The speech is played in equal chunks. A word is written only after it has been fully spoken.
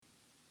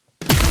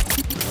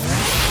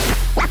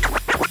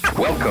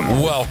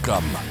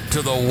Welcome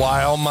to the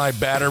While My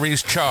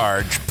Batteries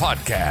Charge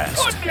podcast.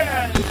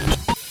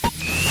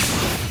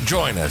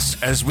 Join us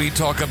as we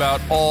talk about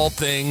all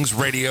things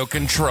radio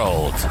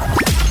controlled.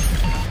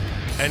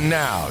 And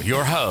now,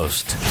 your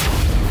host,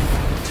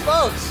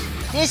 Folks,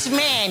 this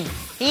man,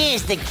 he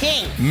is the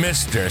king.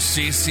 Mr.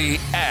 CCXRC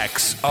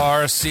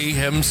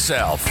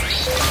himself,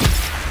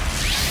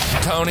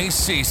 Tony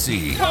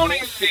CC.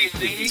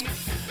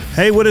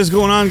 Hey, what is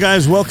going on,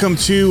 guys? Welcome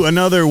to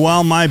another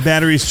While My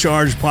Batteries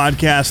Charge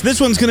podcast. This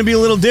one's going to be a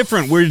little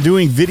different. We're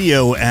doing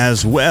video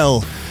as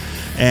well.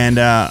 And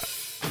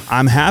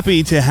I'm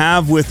happy to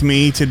have with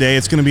me today.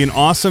 It's going to be an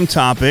awesome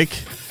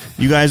topic.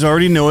 You guys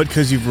already know it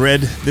because you've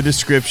read the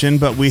description,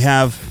 but we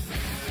have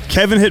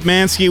Kevin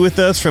Hitmansky with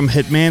us from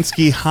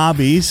Hitmansky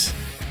Hobbies.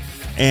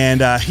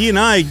 And he and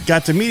I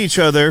got to meet each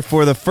other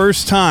for the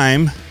first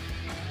time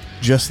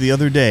just the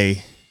other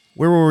day.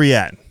 Where were we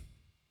at?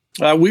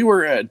 We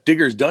were at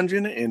Digger's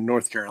Dungeon in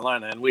North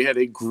Carolina, and we had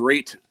a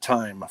great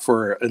time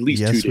for at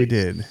least 2 days. Yes, we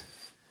did.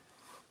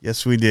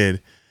 Yes, we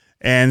did.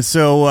 And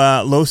so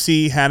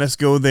Losi had us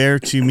go there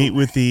to meet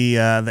with the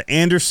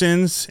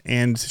Andersons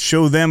and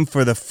show them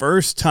for the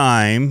first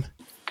time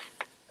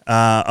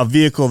a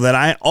vehicle that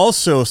I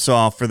also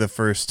saw for the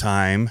first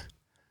time,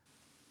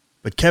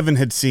 but Kevin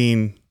had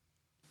seen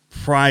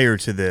prior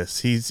to this.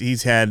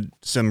 He's had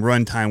some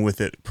runtime with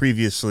it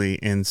previously,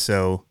 and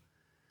so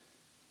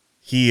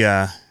he.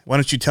 Why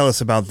don't you tell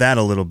us about that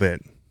a little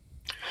bit?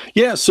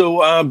 Yeah,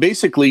 so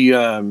basically,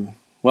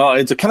 well,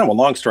 it's a kind of a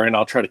long story, and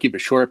I'll try to keep it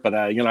short. But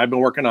I've been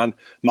working on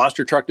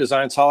monster truck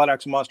design, solid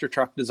axle monster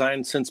truck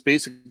design since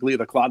basically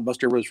the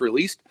Clodbuster was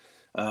released,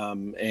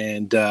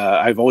 and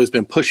I've always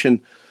been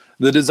pushing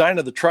the design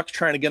of the trucks,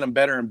 trying to get them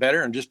better and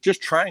better, and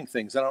just trying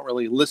things. I don't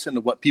really listen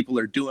to what people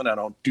are doing. I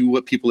don't do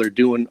what people are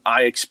doing.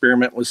 I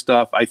experiment with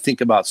stuff. I think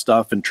about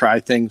stuff and try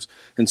things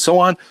and so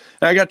on.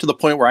 And I got to the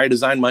point where I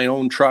designed my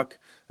own truck.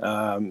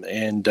 Got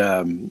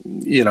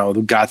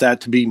that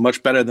to be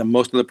much better than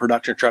most of the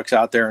production trucks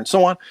out there and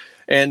so on.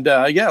 And,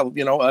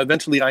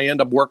 eventually I end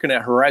up working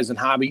at Horizon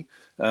Hobby.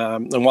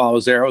 And while I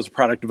was there, I was a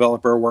product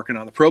developer working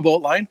on the Pro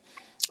Boat line.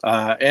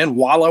 And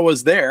while I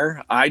was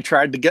there, I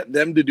tried to get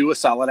them to do a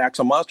solid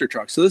axle monster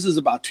truck. So this is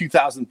about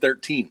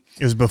 2013.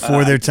 It was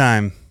before their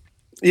time.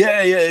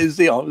 Yeah, it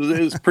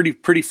was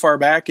pretty far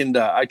back. And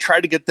I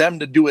tried to get them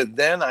to do it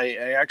then. I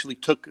actually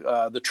took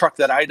the truck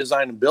that I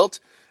designed and built,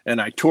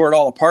 and I tore it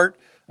all apart.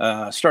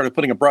 Started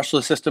putting a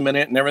brushless system in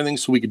it and everything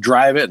so we could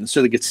drive it and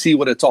so they could see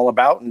what it's all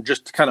about and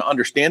just kind of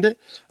understand it.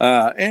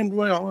 I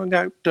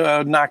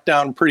got knocked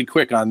down pretty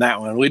quick on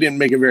that one. We didn't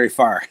make it very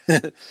far.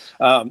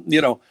 And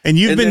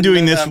you've been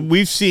doing this.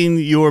 We've seen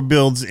your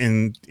builds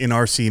in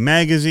RC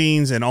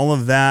magazines and all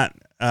of that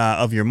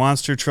of your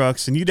monster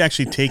trucks. And you'd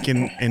actually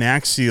taken an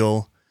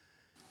Axial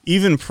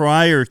even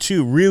prior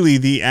to really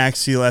the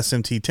Axial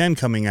SMT10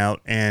 coming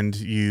out, and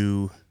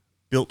you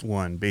built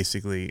one,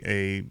 basically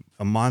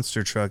a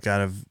monster truck out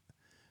of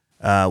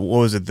what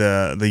was it,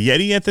 the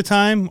Yeti at the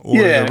time,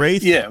 or the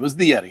Wraith? Yeah, it was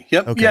the Yeti.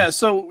 Yep. Okay. Yeah.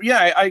 So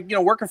I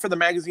working for the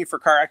magazine, for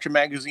Car Action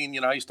Magazine,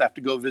 I used to have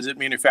to go visit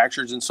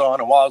manufacturers and so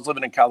on. And while I was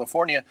living in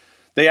California,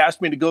 they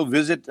asked me to go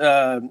visit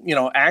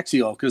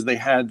Axial because they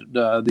had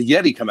the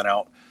Yeti coming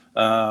out.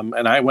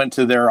 And I went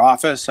to their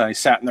office. I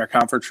sat in their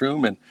conference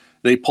room, and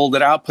they pulled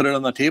it out, put it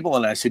on the table,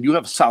 and I said, "You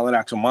have a solid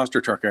axle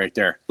monster truck right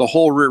there. The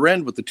whole rear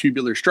end with the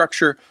tubular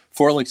structure,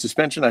 4-link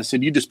suspension." I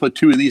said, "You just put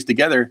 2 of these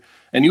together,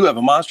 and you have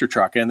a monster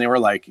truck." And they were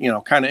like,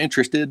 kind of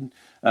interested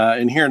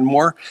in hearing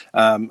more.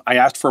 I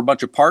asked for a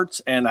bunch of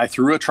parts, and I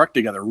threw a truck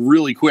together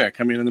really quick.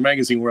 I mean, in the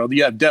magazine world,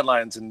 you have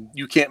deadlines, and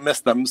you can't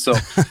miss them. So,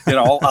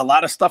 a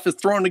lot of stuff is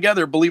thrown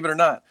together, believe it or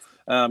not.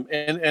 And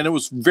it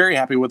was very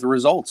happy with the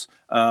results.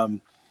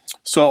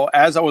 So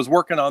as I was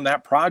working on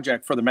that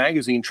project for the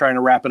magazine, trying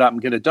to wrap it up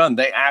and get it done,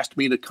 they asked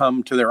me to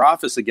come to their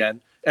office again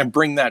and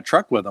bring that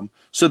truck with them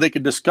so they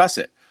could discuss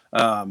it.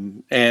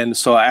 And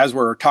so as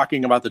we're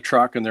talking about the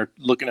truck and they're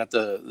looking at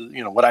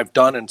what I've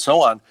done and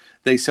so on,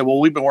 they said,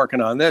 "Well, we've been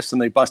working on this,"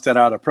 and they busted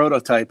out a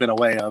prototype in a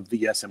way of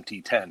the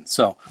SMT10.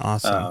 So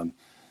awesome.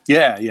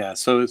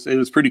 So it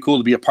was pretty cool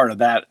to be a part of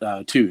that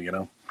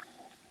too,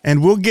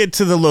 And we'll get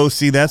to the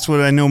Losi. That's what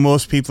I know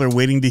most people are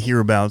waiting to hear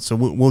about. So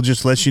we'll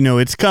just let you know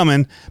it's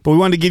coming. But we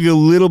wanted to give you a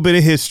little bit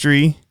of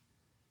history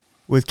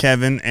with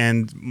Kevin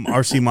and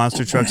RC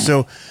Monster Trucks.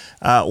 So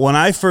when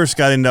I first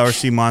got into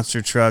RC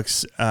Monster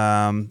Trucks,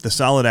 the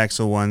solid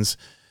axle ones,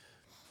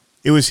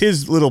 it was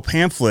his little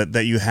pamphlet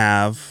that you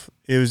have.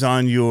 It was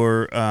on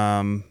your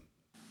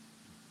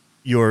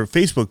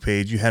Facebook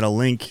page. You had a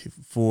link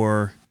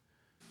for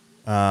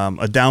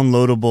a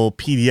downloadable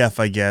PDF,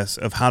 I guess,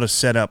 of how to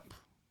set up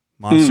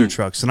monster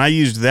trucks. And I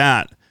used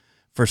that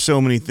for so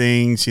many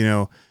things,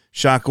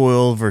 shock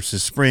oil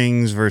versus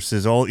springs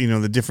versus all,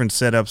 the different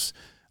setups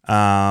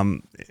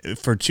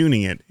for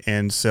tuning it.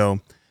 And so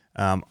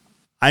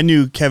I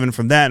knew Kevin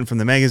from that and from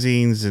the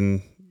magazines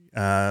and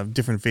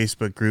different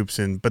Facebook groups.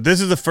 But this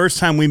is the first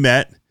time we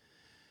met.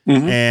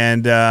 Mm-hmm.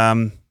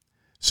 And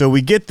so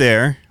we get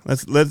there.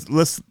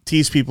 Let's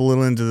tease people a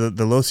little into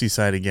the Losi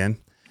side again.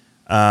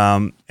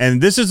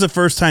 And this is the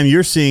first time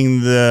you're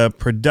seeing the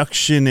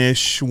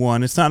production-ish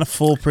one. It's not a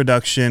full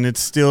production.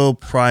 It's still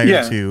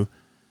prior to.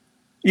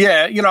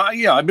 Yeah,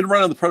 I've been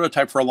running the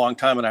prototype for a long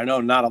time, and I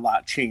know not a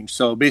lot changed.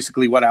 So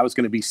basically what I was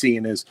going to be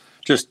seeing is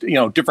just,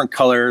 different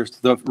colors,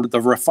 the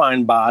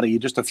refined body,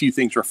 just a few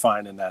things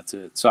refined, and that's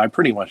it. So I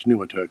pretty much knew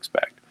what to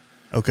expect.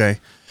 Okay.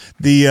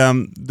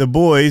 The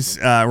boys,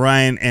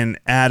 Ryan and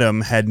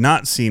Adam, had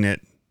not seen it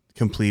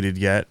completed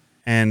yet,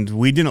 and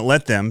we didn't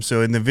let them.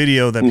 So in the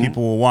video that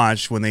people will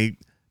watch, when they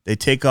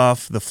take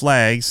off the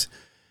flags,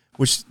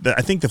 which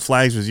I think the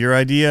flags was your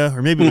idea,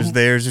 or maybe it was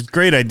theirs. It's a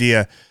great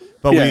idea.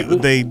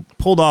 But they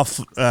pulled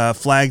off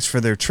flags for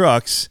their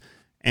trucks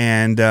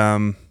and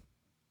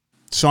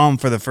saw them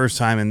for the first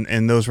time,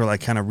 and those were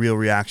like kind of real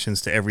reactions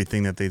to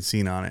everything that they'd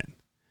seen on it.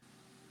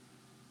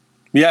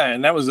 Yeah,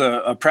 and that was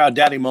a proud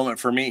daddy moment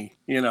for me.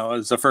 It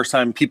was the first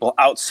time people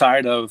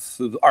outside of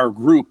our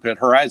group at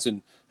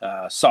Horizon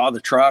saw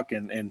the truck,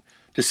 and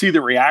to see the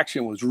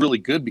reaction was really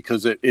good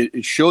because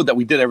it showed that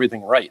we did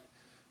everything right.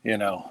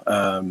 Like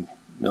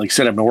I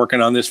said, I've been working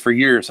on this for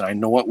years, and I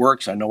know what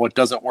works, I know what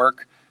doesn't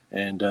work.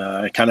 And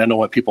I kind of know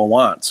what people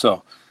want.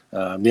 So,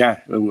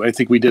 I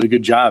think we did a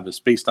good job. It's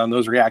based on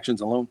those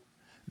reactions alone.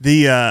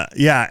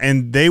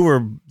 And they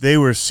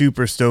were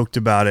super stoked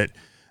about it,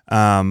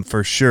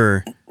 for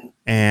sure.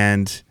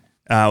 And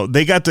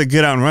they got to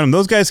get out and run them.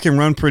 Those guys can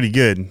run pretty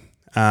good.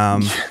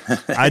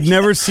 I'd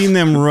never seen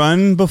them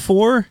run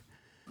before,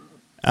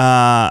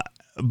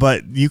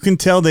 but you can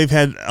tell they've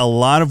had a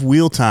lot of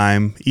wheel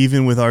time,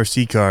 even with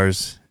RC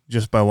cars,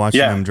 just by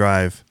watching them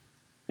drive.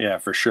 Yeah,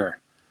 for sure.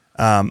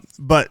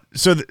 But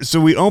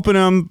so we open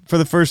them for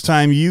the first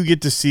time. You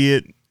get to see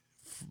it,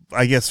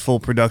 I guess,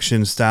 full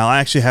production style. I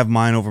actually have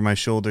mine over my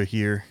shoulder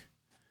here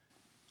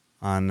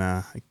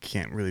I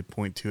can't really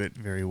point to it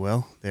very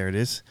well. There it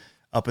is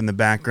up in the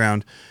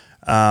background.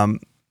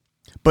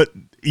 But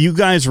you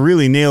guys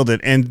really nailed it.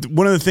 And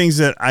one of the things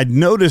that I'd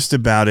noticed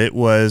about it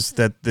was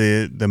that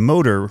the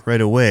motor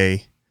right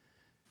away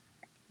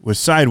was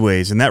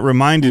sideways. And that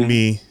reminded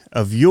me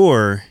of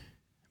your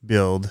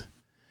build.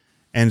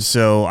 And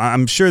so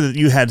I'm sure that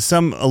you had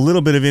a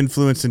little bit of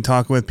influence in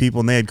talking with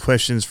people, and they had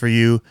questions for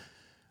you.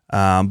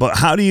 But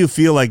how do you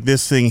feel like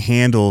this thing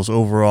handles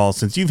overall,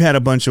 since you've had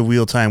a bunch of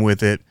wheel time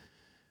with it,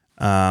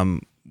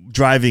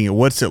 driving it?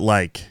 What's it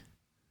like?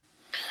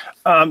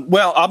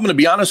 Well, I'm going to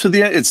be honest with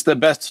you. It's the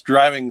best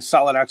driving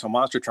solid axle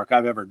monster truck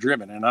I've ever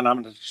driven. And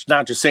I'm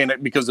not just saying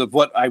it because of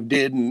what I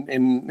did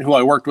and who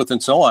I worked with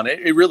and so on.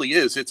 It really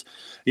is. It's,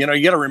 you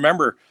got to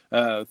remember,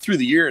 through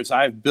the years,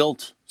 I've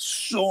built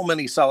so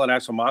many solid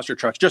axle monster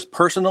trucks just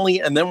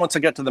personally. And then once I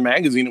got to the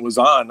magazine, it was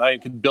on. I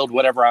could build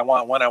whatever I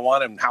want, when I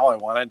wanted, and how I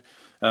wanted.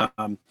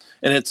 And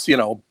it's,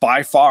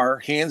 by far,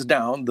 hands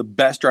down, the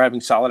best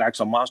driving solid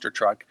axle monster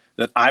truck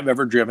that I've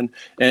ever driven.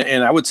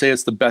 And I would say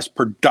it's the best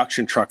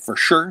production truck for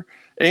sure.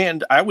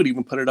 And I would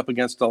even put it up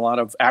against a lot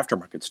of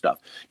aftermarket stuff.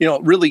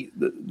 Really,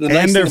 the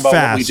nice thing about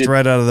fast what we did,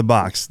 right out of the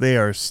box. They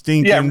are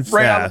stinking fast.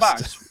 Right out of the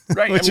box.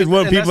 Right. Which is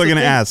what people are going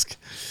to ask.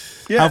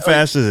 How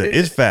fast is it?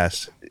 It's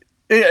fast.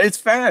 It's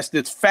fast.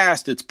 It's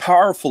fast. It's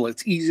powerful.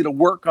 It's easy to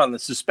work on. The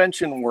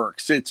suspension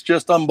works. It's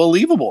just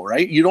unbelievable,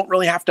 right? You don't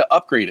really have to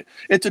upgrade it.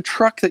 It's a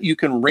truck that you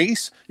can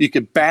race, you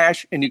could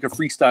bash, and you can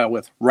freestyle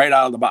with right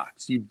out of the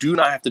box. You do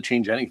not have to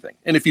change anything.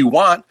 And if you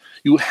want,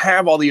 you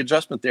have all the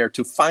adjustment there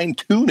to fine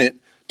tune it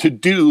to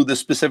do the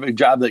specific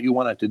job that you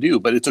want it to do.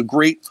 But it's a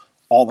great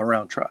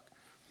all-around truck.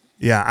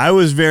 Yeah, I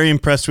was very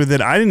impressed with it.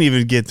 I didn't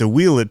even get to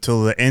wheel it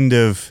till the end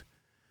of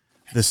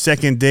the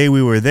second day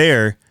we were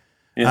there.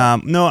 Yeah.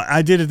 No,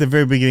 I did it at the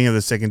very beginning of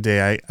the second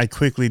day. I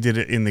quickly did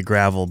it in the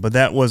gravel, but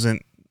that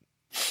wasn't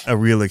a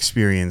real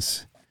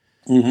experience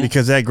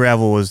because that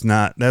gravel was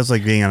not, that was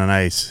like being on an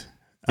ice.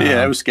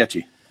 Yeah, it was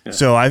sketchy. Yeah.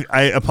 So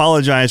I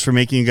apologize for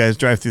making you guys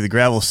drive through the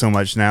gravel so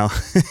much now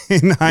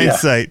in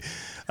hindsight.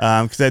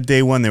 Because that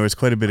day one, there was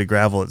quite a bit of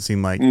gravel, it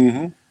seemed like.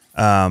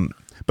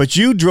 But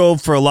you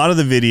drove for a lot of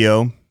the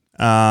video.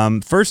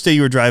 First day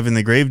you were driving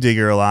the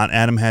Gravedigger a lot.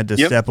 Adam had to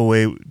step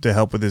away to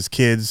help with his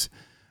kids.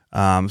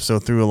 So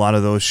through a lot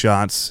of those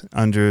shots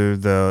under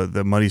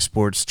the Muddy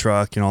Sports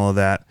truck and all of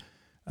that,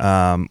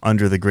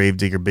 under the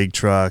Gravedigger big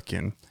truck.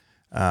 And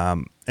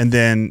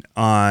then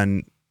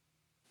on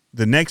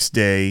the next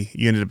day,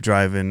 you ended up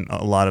driving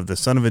a lot of the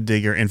Son of a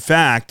Digger. In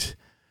fact,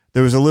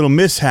 there was a little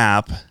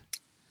mishap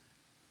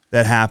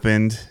that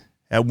happened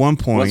at one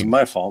point. It wasn't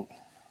my fault.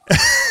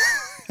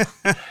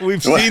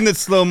 We've seen the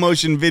slow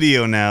motion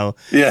video now.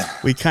 Yeah.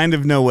 We kind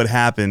of know what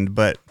happened,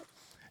 but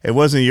it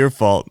wasn't your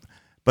fault.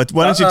 But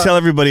why don't you tell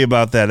everybody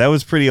about that? That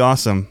was pretty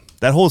awesome.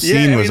 That whole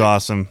scene was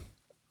awesome.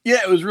 Yeah,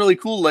 it was really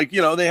cool. Like,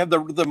 they have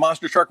the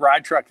monster truck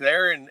ride truck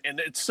there, and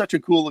it's such a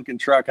cool looking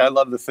truck. I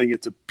love the thing.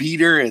 It's a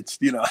beater. It's,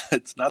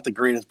 it's not the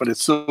greatest, but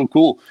it's so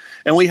cool.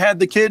 And we had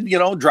the kid,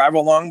 drive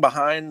along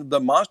behind the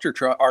monster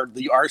truck, or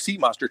the RC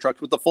monster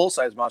trucks with the full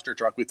size monster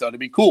truck. We thought it'd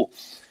be cool.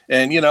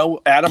 And,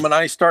 Adam and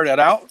I started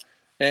out,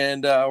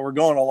 and we're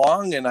going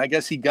along, and I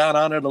guess he got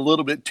on it a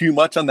little bit too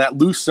much on that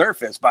loose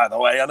surface, by the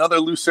way, another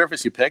loose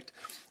surface you picked.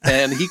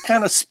 And he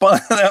kind of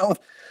spun out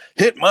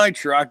hit my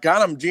truck,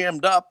 got him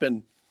jammed up,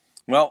 and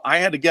well, I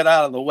had to get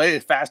out of the way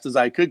as fast as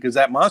I could because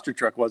that monster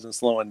truck wasn't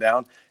slowing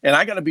down. And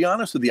I got to be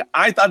honest with you,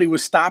 I thought he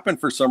was stopping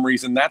for some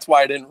reason. That's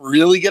why I didn't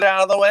really get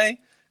out of the way.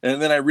 And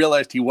then I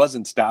realized he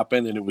wasn't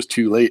stopping, and it was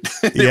too late.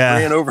 Yeah,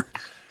 ran over.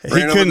 He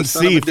couldn't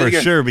see for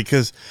sure,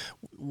 because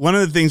one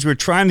of the things we're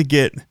trying to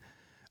get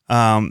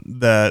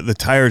the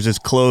tires as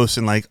close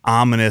and like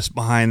ominous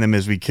behind them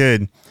as we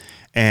could.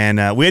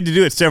 And we had to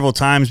do it several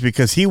times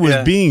because he was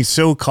being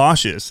so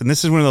cautious. And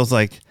this is one of those,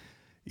 like,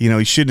 you know,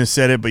 you shouldn't have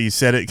said it, but you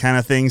said it kind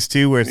of things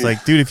too, where it's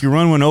like, dude, if you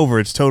run one over,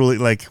 it's totally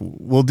like,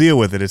 we'll deal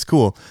with it. It's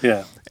cool.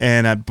 Yeah.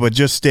 And, but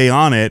just stay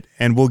on it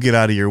and we'll get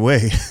out of your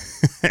way.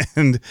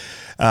 And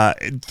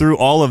through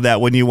all of that,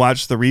 when you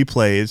watch the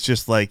replay, it's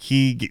just like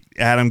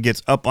Adam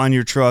gets up on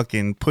your truck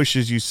and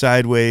pushes you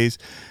sideways,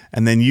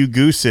 and then you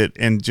goose it,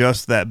 and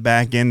just that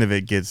back end of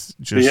it gets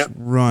just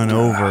run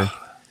over.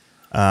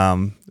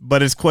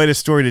 But it's quite a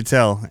story to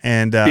tell.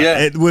 And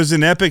it was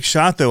an epic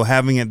shot, though,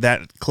 having it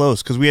that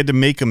close, because we had to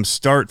make him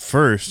start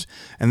first,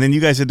 and then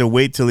you guys had to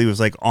wait till he was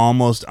like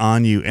almost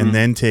on you and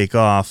then take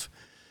off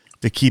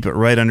to keep it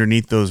right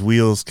underneath those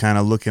wheels, kind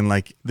of looking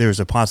like there's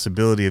a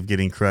possibility of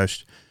getting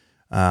crushed.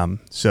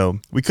 So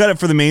we cut it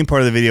for the main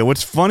part of the video.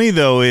 What's funny,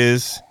 though,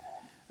 is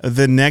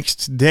the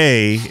next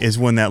day is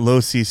when that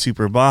Low C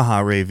Super Baja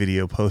Ray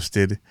video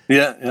posted.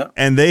 Yeah.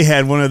 And they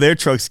had one of their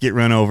trucks get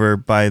run over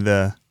by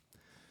the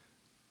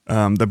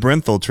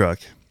Brenthal truck.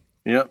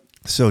 Yep.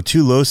 So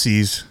 2 Low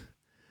Cs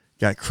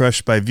got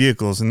crushed by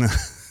vehicles. And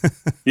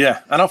I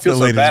don't feel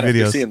so bad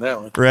after seeing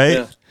that one.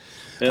 Right?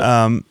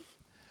 Yeah.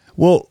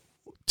 Well,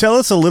 tell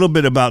us a little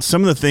bit about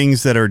some of the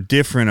things that are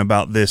different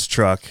about this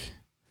truck.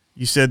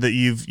 You said that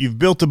you've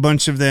built a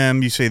bunch of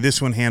them. You say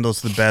this one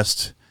handles the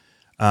best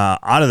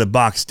out of the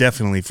box,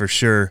 definitely, for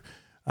sure.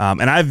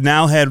 And I've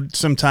now had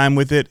some time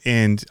with it,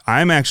 and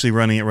I'm actually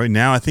running it right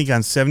now. I think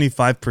on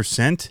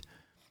 75%,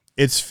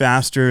 it's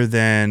faster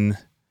than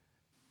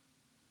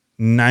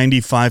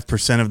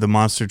 95% of the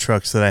monster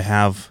trucks that I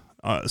have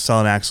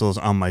solid axles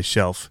on my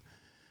shelf.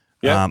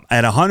 Yeah.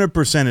 At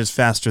 100%, it's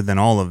faster than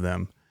all of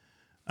them.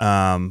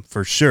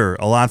 For sure,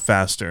 a lot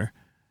faster.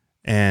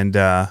 And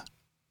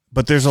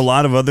but there's a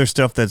lot of other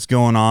stuff that's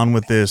going on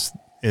with this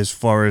as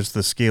far as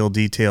the scale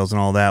details and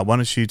all that. Why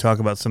don't you talk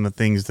about some of the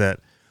things that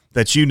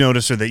you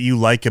notice or that you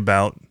like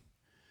about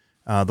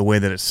the way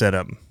that it's set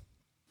up?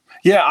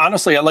 Yeah,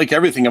 honestly, I like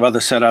everything about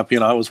the setup. You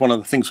know, it was one of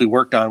the things we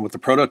worked on with the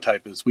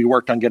prototype is we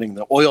worked on getting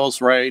the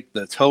oils right,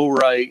 the toe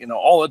right, you know,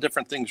 all the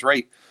different things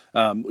right.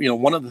 You know,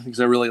 one of the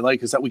things I really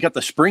like is that we got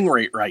the spring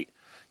rate right.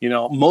 You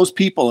know, most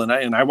people,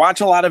 and I watch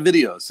a lot of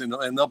videos,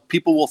 and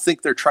people will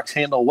think their trucks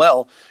handle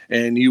well,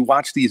 and you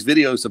watch these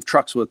videos of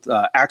trucks with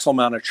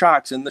axle-mounted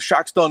shocks, and the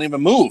shocks don't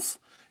even move.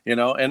 You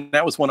know, and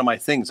that was one of my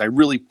things. I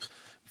really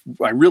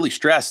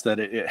stress that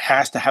it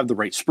has to have the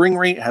right spring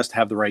rate, it has to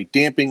have the right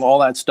damping, all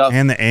that stuff,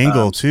 and the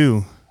angle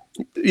too.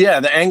 Yeah,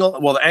 the angle.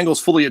 Well, the angle's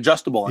fully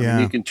adjustable. I mean,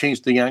 you can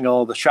change the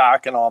angle of the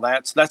shock and all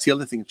that. So that's the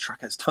other thing. The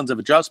truck has tons of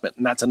adjustment,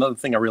 and that's another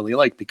thing I really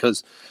like,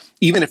 because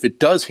even if it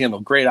does handle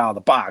great out of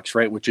the box,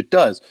 right, which it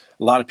does,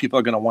 a lot of people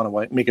are going to want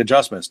to make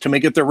adjustments to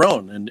make it their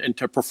own and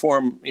to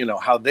perform, you know,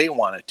 how they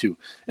want it to.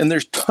 And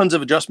there's tons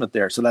of adjustment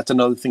there. So that's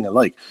another thing I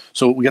like.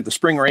 So we got the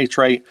spring rates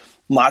right,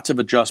 lots of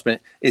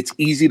adjustment. It's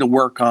easy to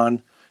work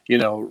on. You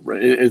know,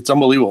 it's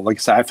unbelievable. Like I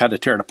said, I've had to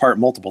tear it apart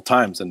multiple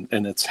times, and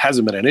it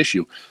hasn't been an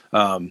issue.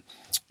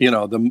 You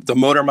know, the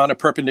motor mounted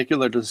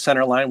perpendicular to the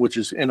center line, which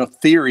is in a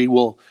theory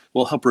will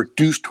help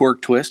reduce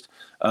torque twist.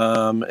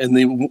 And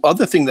the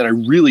other thing that I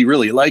really,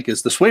 really like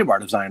is the sway bar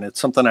design. It's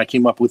something I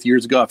came up with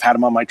years ago. I've had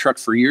them on my truck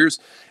for years.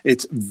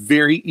 It's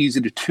very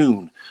easy to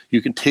tune.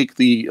 You can take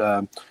you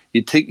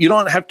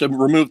don't have to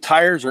remove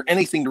tires or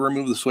anything to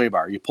remove the sway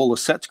bar. You pull the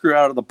set screw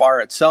out of the bar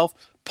itself,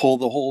 pull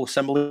the whole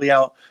assembly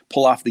out,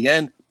 pull off the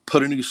end,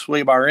 put a new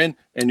sway bar in,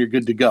 and you're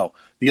good to go.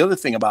 The other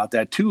thing about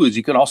that too is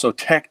you can also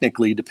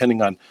technically,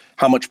 depending on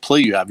how much play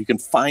you have, you can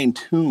fine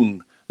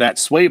tune that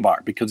sway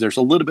bar, because there's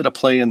a little bit of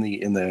play in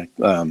the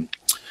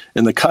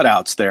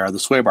cutouts there, the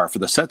sway bar for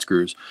the set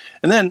screws.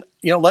 And then,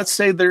 you know, let's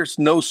say there's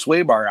no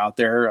sway bar out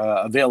there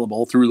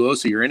available through Low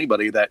C or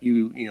anybody that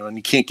you know, and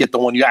you can't get the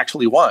one you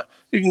actually want.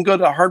 You can go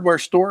to a hardware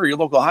store or your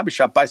local hobby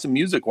shop, buy some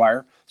music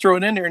wire, throw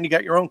it in there, and you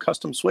got your own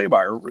custom sway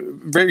bar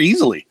very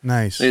easily.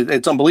 Nice.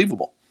 It's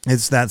unbelievable.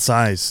 It's that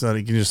size, so that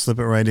you can just slip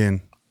it right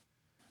in.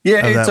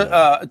 Yeah,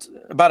 it's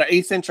about an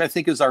 1/8 inch, I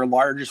think, is our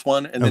largest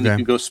one, and then you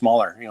can go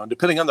smaller. You know,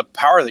 depending on the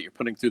power that you're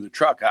putting through the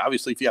truck.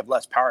 Obviously, if you have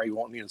less power, you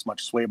won't need as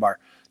much sway bar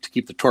to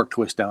keep the torque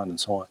twist down and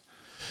so on.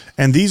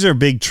 And these are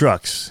big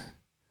trucks.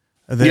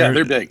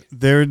 They're big.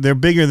 They're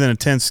bigger than a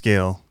 10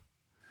 scale.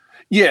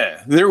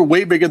 Yeah, they're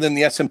way bigger than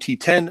the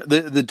SMT10.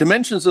 The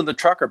dimensions of the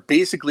truck are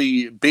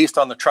basically based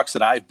on the trucks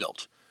that I've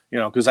built. You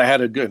know, because I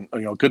had a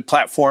good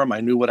platform. I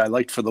knew what I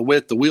liked for the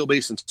width, the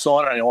wheelbase, and so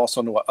on. I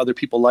also knew what other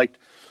people liked.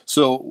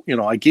 So, you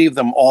know, I gave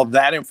them all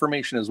that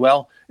information as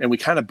well, and we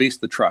kind of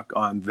based the truck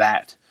on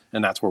that,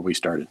 and that's where we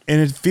started. And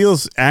it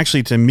feels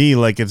actually to me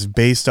like it's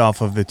based off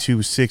of the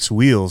 2.6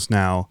 wheels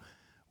now,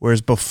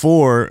 Whereas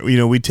before,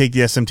 we'd take the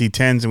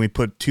SMT10s and we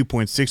put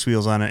 2.6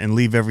 wheels on it and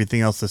leave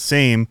everything else the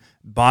same,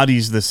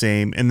 bodies the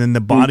same, and then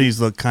the bodies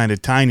look kind of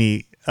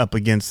tiny up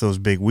against those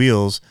big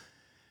wheels,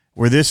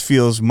 where this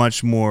feels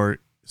much more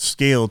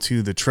scale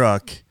to the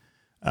truck,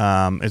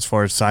 as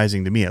far as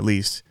sizing to me, at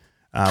least.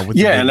 And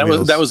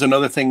that was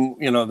another thing,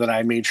 that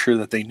I made sure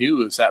that they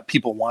knew, is that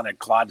people wanted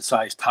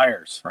clod-sized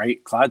tires,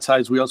 right?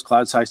 Clod-sized wheels,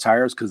 clod-sized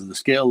tires, because of the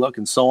scale look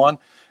and so on.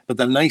 But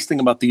the nice thing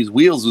about these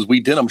wheels is we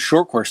did them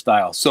short course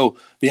style. So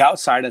the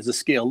outside has a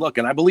scale look,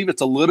 and I believe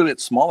it's a little bit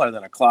smaller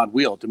than a clod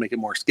wheel to make it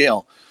more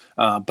scale.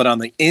 But on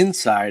the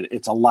inside,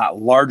 it's a lot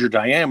larger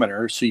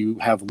diameter, so you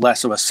have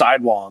less of a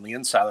sidewall on the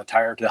inside of the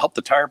tire to help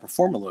the tire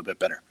perform a little bit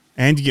better.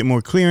 And you get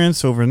more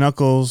clearance over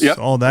knuckles,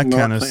 all that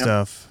kind of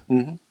stuff.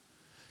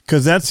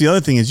 Because that's the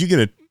other thing, is you get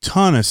a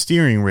ton of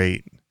steering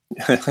rate.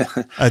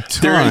 A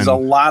ton. There is a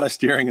lot of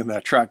steering in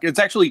that truck. It's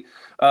actually,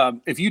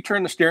 if you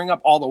turn the steering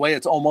up all the way,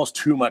 it's almost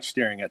too much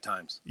steering at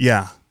times.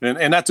 Yeah.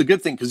 And that's a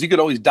good thing, because you could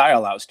always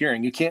dial out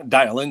steering. You can't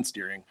dial in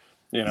steering,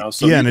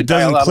 so and it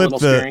doesn't clip the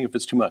steering if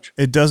it's too much.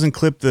 It doesn't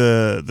clip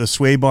the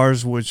sway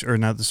bars, which are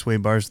not the sway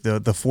bars,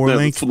 the four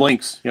links,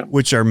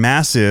 which are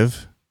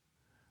massive.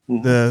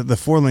 The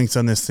four links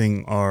on this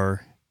thing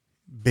are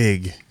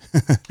big.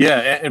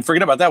 And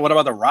forget about that. What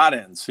about the rod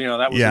ends?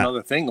 That was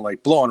another thing,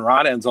 like blowing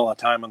rod ends all the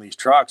time on these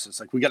trucks. It's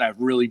like, we got to have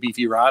really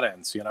beefy rod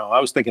ends. I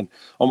was thinking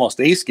almost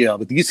A scale,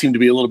 but these seem to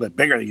be a little bit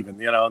bigger even.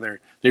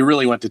 They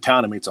really went to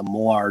town and made some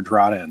large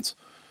rod ends.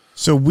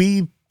 So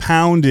we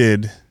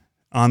pounded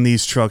on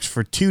these trucks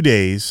for 2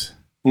 days,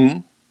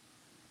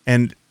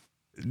 and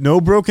no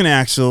broken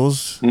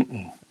axles,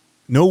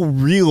 no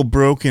real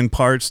broken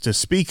parts to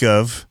speak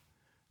of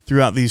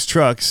throughout these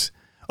trucks.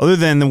 Other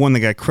than the one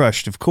that got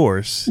crushed, of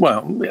course.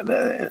 Well,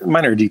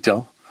 minor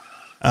detail.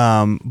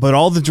 But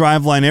all the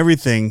driveline,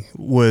 everything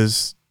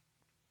was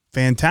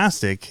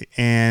fantastic.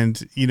 And,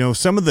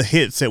 some of the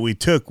hits that we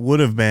took would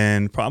have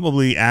been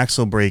probably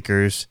axle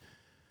breakers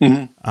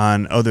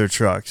on other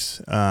trucks.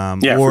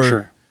 For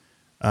sure.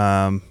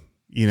 Some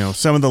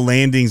of the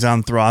landings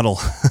on throttle.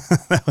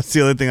 That was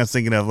the other thing I was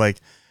thinking of.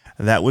 Like,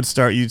 that would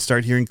you'd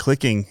start hearing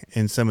clicking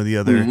in some of the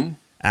other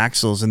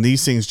axles. And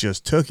these things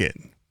just took it.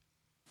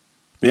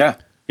 Yeah.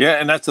 Yeah,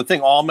 and that's the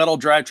thing. All metal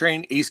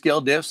drivetrain,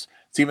 A-scale diffs.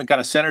 It's even got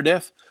a center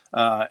diff.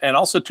 And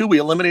also, too, we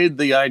eliminated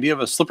the idea of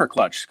a slipper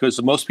clutch,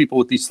 because most people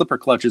with these slipper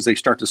clutches, they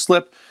start to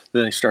slip.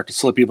 Then they start to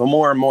slip even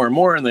more and more and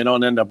more, and they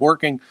don't end up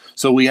working.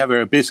 So we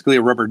have basically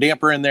a rubber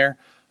damper in there.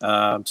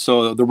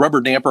 So the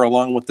rubber damper,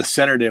 along with the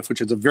center diff, which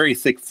is a very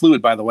thick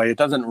fluid, by the way, it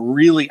doesn't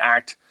really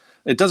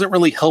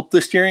help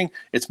the steering.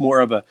 It's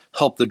more of a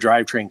help the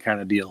drivetrain kind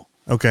of deal.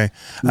 Okay.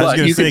 I was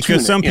going to say,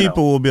 because some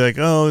people will be like,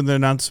 oh, they're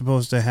not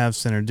supposed to have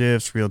center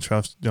diffs. Real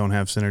trucks don't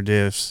have center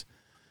diffs.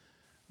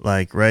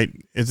 Like, right?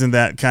 Isn't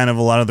that kind of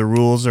a lot of the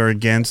rules are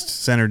against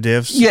center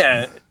diffs?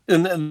 Yeah.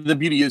 And the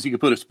beauty is you can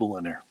put a spool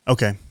in there.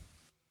 Okay.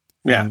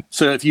 Yeah.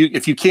 So if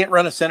you can't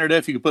run a center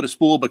diff, you can put a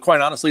spool. But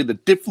quite honestly, the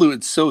diff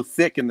fluid's so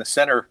thick in the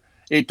center,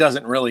 it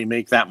doesn't really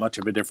make that much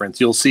of a difference.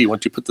 You'll see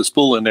once you put the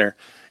spool in there,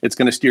 it's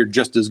going to steer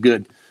just as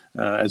good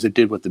as it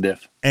did with the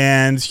diff.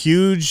 And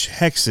huge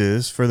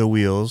hexes for the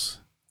wheels.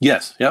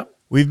 Yes. Yep.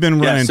 We've been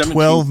running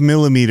 12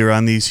 millimeter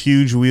on these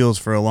huge wheels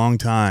for a long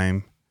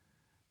time,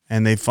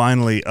 and they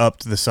finally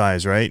upped the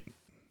size, right?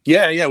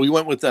 Yeah. We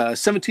went with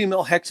 17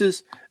 mil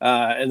hexes,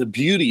 and the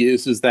beauty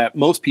is that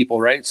most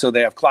people, right? So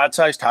they have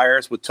clod-sized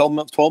tires with 12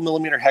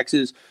 millimeter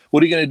hexes.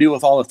 What are you going to do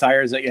with all the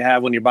tires that you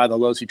have when you buy the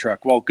Losi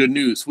truck? Well, good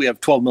news. We have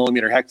 12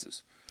 millimeter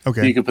hexes.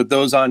 Okay. You can put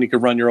those on. You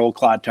can run your old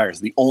clod tires.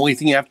 The only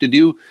thing you have to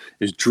do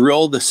is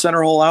drill the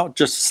center hole out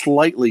just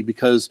slightly,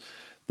 because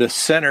the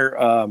center...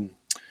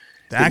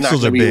 the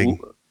axles are big.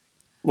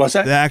 What's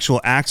that? The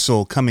actual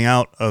axle coming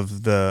out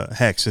of the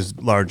hex is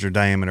larger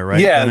diameter,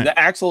 right? Yeah, the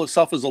axle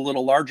itself is a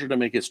little larger to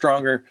make it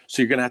stronger.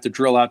 So you're going to have to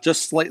drill out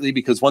just slightly,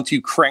 because once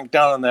you crank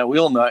down on that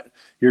wheel nut,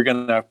 you're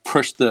going to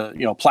push the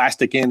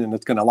plastic in, and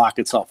it's going to lock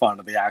itself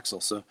onto the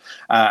axle. So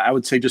I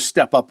would say just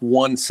step up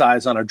one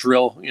size on a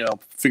drill,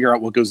 figure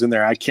out what goes in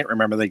there. I can't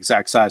remember the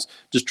exact size.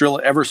 Just drill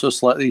it ever so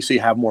slightly so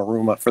you have more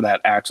room for that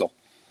axle.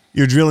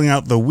 You're drilling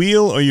out the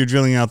wheel, or you're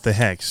drilling out the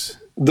hex?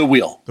 The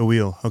wheel. The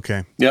wheel.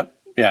 Okay. Yep.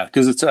 Yeah,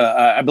 because it's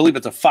I believe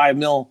it's a 5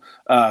 mil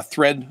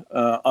thread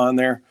on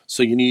there,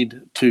 so you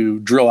need to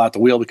drill out the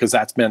wheel, because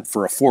that's meant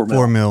for a 4 mil.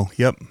 4 mil.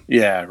 Yep.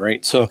 Yeah.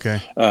 Right. So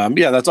okay.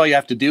 That's all you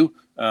have to do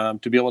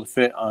to be able to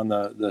fit on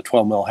the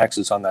 12 mil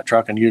hexes on that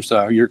truck, and use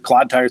your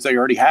clod tires that you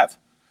already have.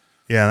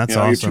 Yeah, that's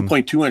awesome.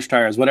 Your 2.2 inch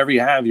tires, whatever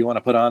you have, you want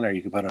to put on there,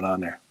 you can put it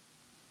on there.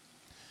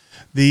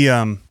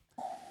 The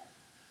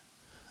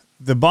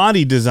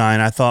body design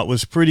I thought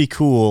was pretty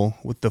cool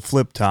with the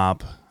flip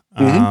top.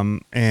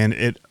 And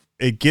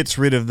it gets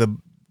rid of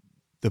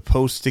the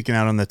post sticking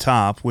out on the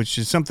top, which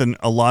is something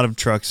a lot of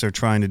trucks are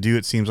trying to do,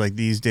 it seems like,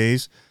 these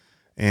days.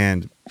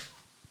 And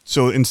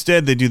so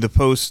instead they do the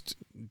post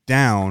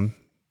down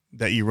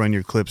that you run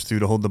your clips through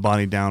to hold the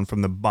body down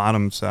from the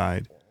bottom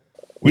side.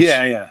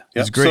 Yeah.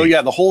 It's great.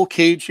 So the whole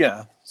cage.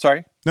 Yeah.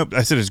 Sorry. Nope.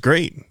 I said it's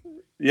great.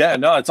 Yeah,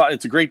 no, it's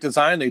a great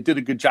design. They did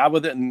a good job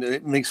with it, and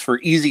it makes for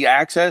easy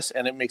access,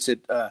 and it makes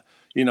it, so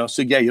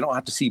yeah, you don't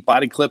have to see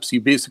body clips. You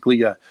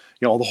basically, the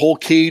whole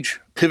cage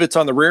pivots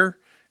on the rear,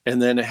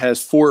 and then it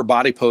has 4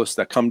 body posts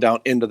that come down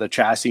into the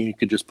chassis, and you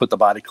can just put the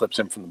body clips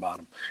in from the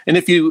bottom. And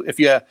if you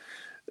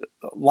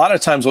a lot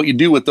of times what you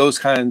do with those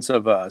kinds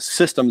of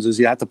systems is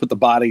you have to put the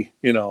body,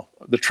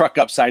 the truck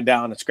upside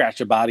down and scratch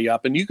the body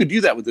up. And you could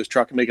do that with this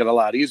truck and make it a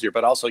lot easier.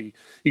 But also you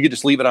could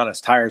just leave it on its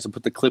tires and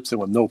put the clips in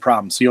with no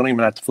problem. So you don't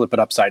even have to flip it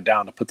upside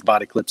down to put the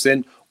body clips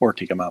in or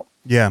take them out.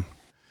 Yeah.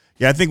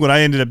 Yeah, I think what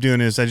I ended up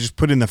doing is I just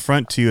put in the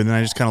front 2 and then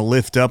I just kind of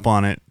lift up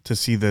on it to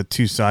see the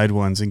 2 side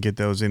ones and get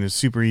those in. It's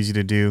super easy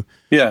to do.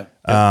 Yeah.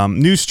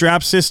 New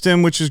strap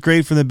system, which is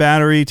great for the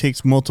battery.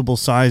 Takes multiple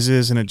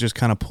sizes and it just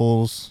kind of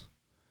pulls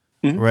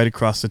right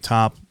across the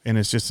top, and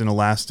it's just an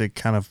elastic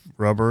kind of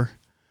rubber.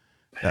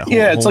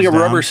 Yeah, it's like a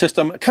rubber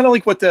system, kind of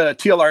like what the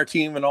TLR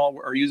team and all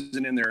are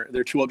using in their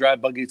 2-wheel drive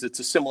buggies.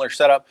 It's a similar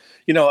setup.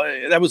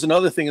 That was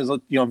another thing is,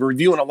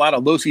 reviewing a lot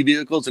of low-C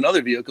vehicles and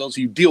other vehicles,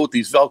 you deal with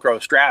these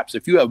Velcro straps.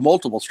 If you have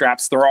multiple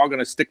straps, they're all going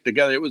to stick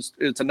together.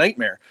 It's a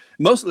nightmare.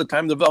 Most of the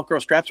time, the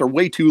Velcro straps are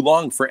way too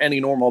long for any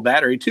normal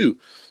battery too.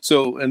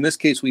 So in this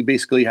case, we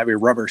basically have a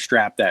rubber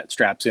strap that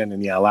straps in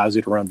and allows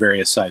you to run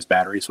various size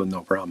batteries with no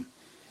problem.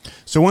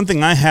 So one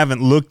thing I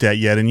haven't looked at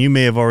yet, and you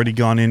may have already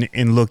gone in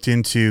and looked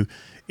into,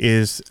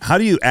 is how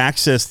do you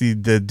access the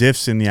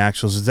diffs in the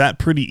axles? Is that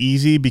pretty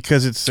easy?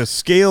 Because it's a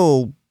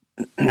scale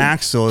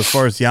axle as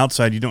far as the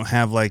outside. You don't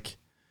have at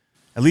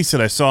least that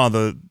I saw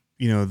the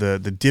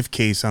diff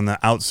case on the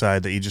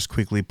outside that you just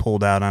quickly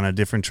pulled out on a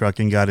different truck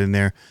and got in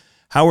there.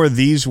 How are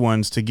these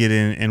ones to get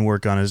in and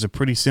work on? Is it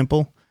pretty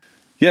simple?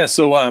 Yeah.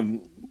 So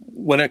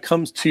when it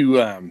comes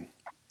to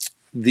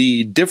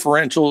the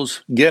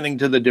differentials, getting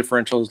to the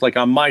differentials, like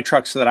on my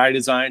trucks that I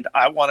designed,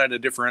 I wanted a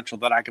differential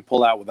that I could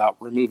pull out without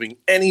removing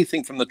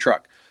anything from the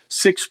truck.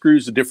 6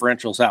 screws of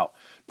differentials out.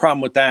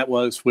 Problem with that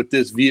was with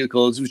this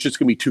vehicle is it was just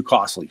going to be too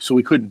costly. So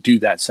we couldn't do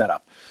that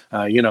setup.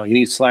 You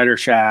need slider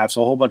shafts, a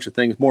whole bunch of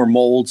things, more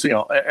molds,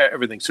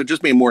 everything. So it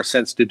just made more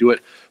sense to do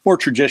it more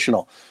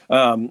traditional.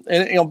 And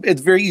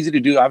it's very easy to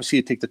do. Obviously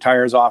you take the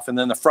tires off, and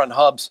then the front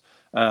hubs,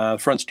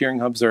 front steering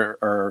hubs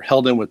are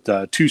held in with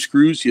 2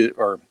 screws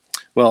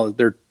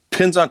they're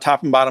pins on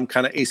top and bottom,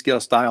 kind of A-scale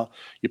style.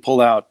 You pull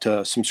out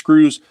some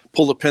screws,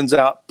 pull the pins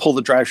out, pull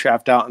the drive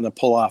shaft out, and then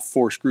pull off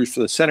 4 screws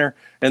for the center,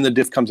 and the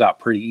diff comes out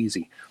pretty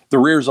easy. The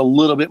rear is a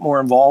little bit more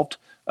involved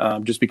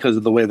just because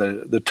of the way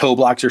the toe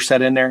blocks are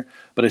set in there,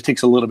 but it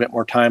takes a little bit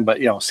more time. But,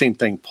 same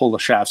thing, pull the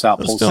shafts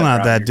out. It's still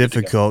not that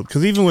difficult,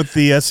 because even with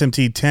the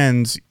SMT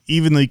 10s,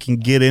 even though you can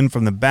get in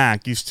from the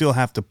back, you still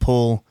have to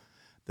pull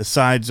the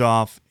sides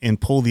off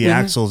and pull the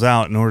axles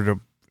out in order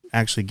to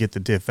actually get the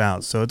diff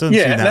out. So it doesn't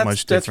seem that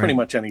much different. That's pretty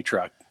much any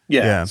truck.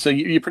 Yeah. So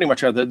you pretty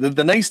much have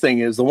the nice thing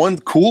is the one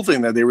cool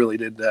thing that they really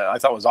did I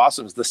thought was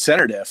awesome is the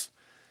center diff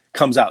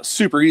comes out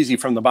super easy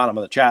from the bottom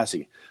of the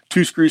chassis.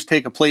 2 screws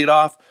take a plate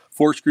off,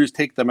 4 screws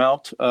take them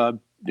out,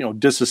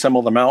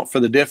 disassemble them out for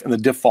the diff, and the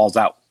diff falls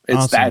out.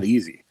 It's that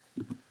easy.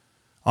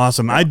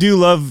 Awesome. I do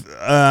love,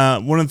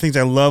 one of the things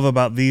I love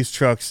about these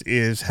trucks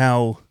is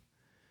how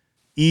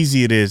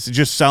easy it is.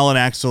 Just solid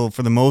axle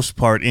for the most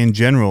part in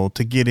general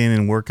to get in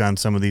and work on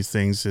some of these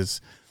things is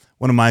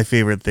one of my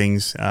favorite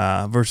things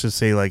versus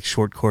say like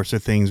short course or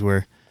things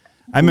where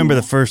I remember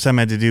the first time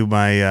I had to do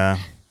my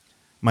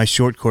my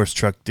short course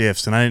truck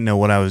diffs and I didn't know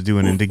what I was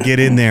doing, and to get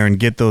in there and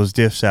get those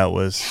diffs out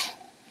was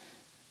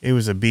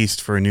a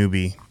beast for a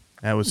newbie.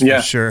 That was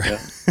for sure. Yeah.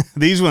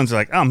 These ones are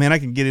like, oh man, I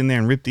can get in there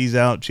and rip these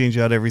out, change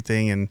out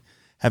everything, and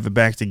have it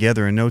back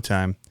together in no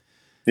time.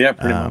 Yeah,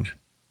 pretty much.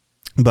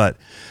 But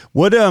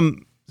what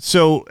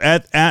so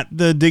at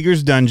the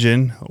Digger's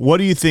Dungeon, what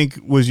do you think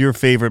was your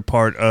favorite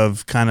part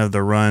of kind of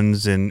the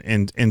runs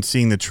and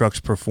seeing the trucks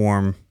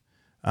perform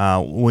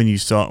when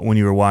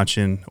you were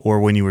watching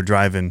or when you were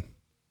driving?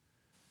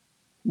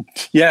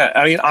 Yeah,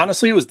 I mean,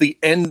 honestly, it was the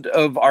end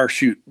of our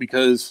shoot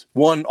because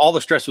one, all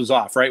the stress was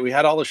off, right? We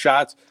had all the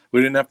shots.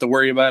 We didn't have to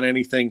worry about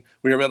anything.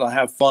 We were able to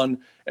have fun.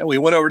 And we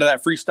went over to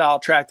that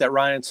freestyle track that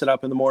Ryan set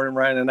up in the morning,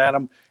 Ryan and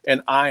Adam,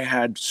 and I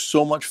had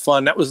so much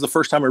fun. That was the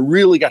first time I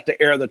really got to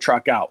air the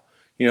truck out,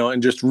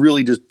 and just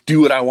really just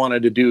do what I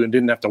wanted to do and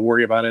didn't have to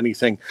worry about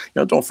anything.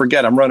 Don't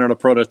forget, I'm running a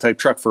prototype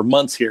truck for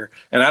months here,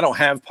 and I don't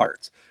have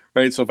parts.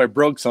 Right. So if I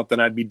broke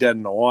something, I'd be dead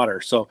in the water.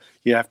 So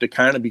you have to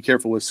kind of be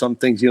careful with some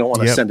things. You don't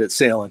want to send it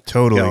sailing.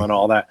 Totally. And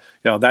all that.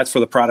 That's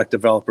for the product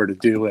developer to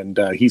do. And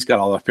he's got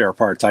all the spare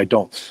parts. I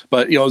don't.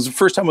 But, it was the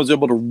first time I was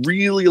able to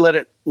really let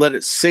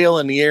it sail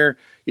in the air,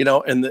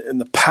 and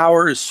the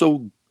power is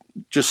so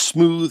just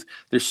smooth.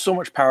 There's so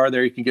much power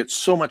there. You can get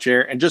so much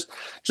air, and just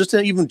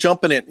to even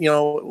jump in it,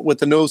 with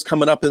the nose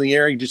coming up in the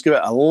air, you just give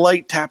it a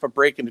light tap of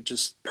brake and it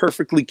just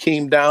perfectly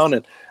came down.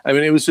 And I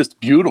mean, it was just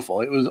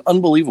beautiful. It was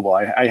unbelievable.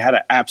 I had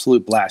an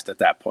absolute blast at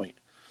that point.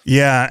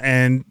 Yeah.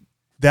 And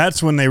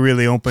that's when they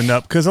really opened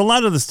up, because a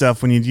lot of the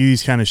stuff when you do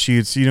these kind of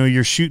shoots,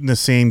 you're shooting the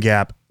same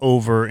gap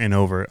over and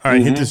over. All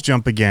right, hit this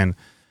jump again.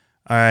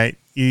 All right.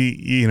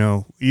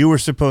 You were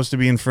supposed to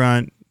be in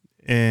front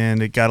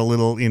and it got a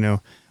little,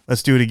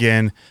 let's do it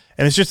again.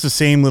 And it's just the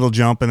same little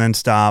jump and then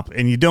stop,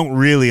 and you don't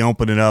really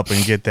open it up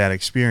and get that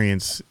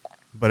experience.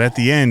 But at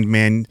the end,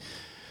 man,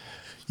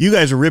 you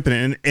guys are ripping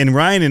it. And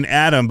Ryan and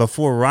Adam,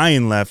 before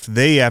Ryan left,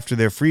 after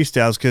their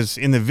freestyles, because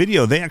in the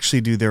video, they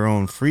actually do their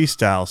own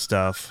freestyle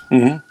stuff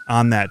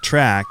on that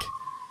track.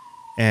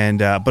 And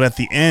but at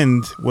the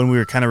end, when we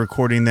were kind of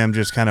recording them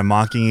just kind of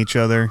mocking each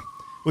other,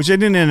 which I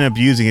didn't end up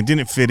using. It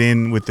didn't fit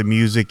in with the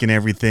music and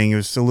everything. It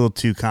was a little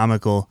too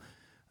comical.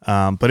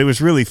 But it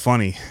was really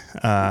funny.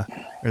 We're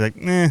like,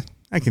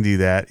 I can do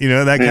that.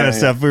 That kind of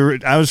stuff.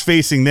 I was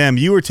facing them.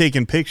 You were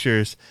taking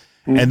pictures,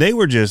 and they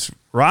were just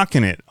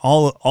rocking it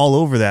all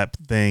over that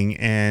thing.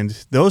 And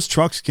those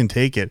trucks can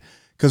take it.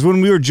 Because when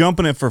we were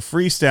jumping it for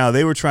freestyle,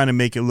 they were trying to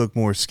make it look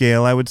more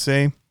scale, I would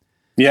say.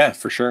 Yeah,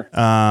 for sure.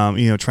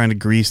 Trying to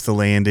grease the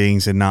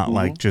landings and not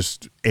like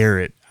just air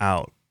it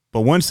out.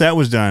 But once that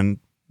was done,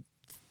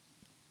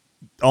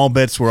 all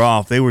bets were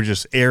off. They were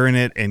just airing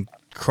it and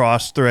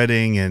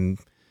cross-threading and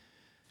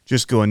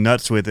just going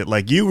nuts with it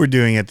like you were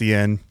doing at the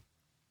end.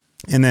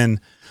 And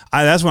then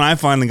that's when I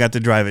finally got to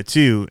drive it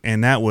too,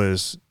 and that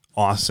was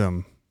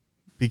awesome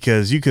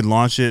because you could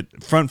launch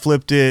it, front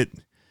flipped it.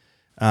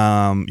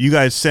 You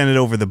guys sent it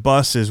over the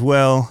bus as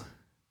well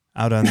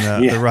out on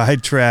the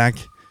ride track.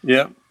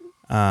 Yep.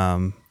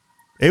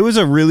 It was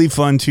a really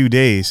fun 2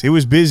 days. It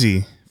was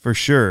busy for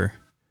sure.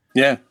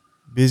 Yeah.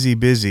 Busy.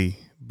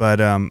 But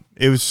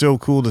it was so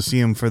cool to see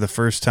him for the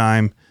first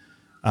time.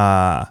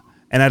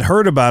 And I'd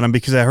heard about him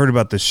because I heard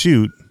about the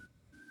shoot.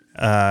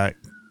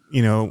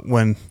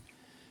 When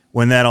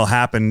that all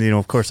happened,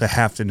 of course I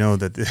have to know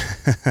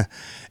that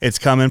it's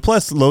coming.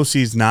 Plus,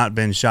 Losi's not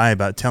been shy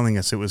about telling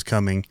us it was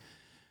coming.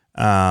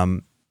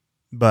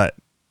 But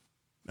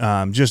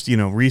just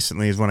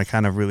recently is when I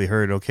kind of really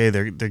heard. Okay,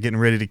 they're getting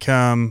ready to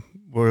come.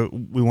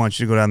 We want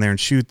you to go down there and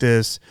shoot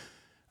this.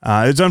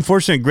 It's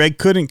unfortunate Greg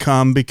couldn't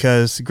come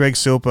because Greg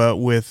Sopa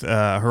with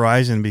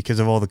Horizon because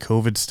of all the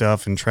COVID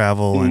stuff and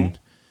travel and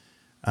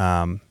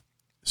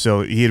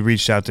so he had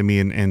reached out to me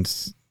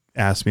and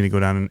asked me to go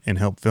down and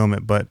help film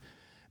it. But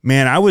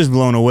man, I was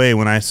blown away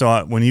when I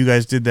saw it when you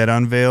guys did that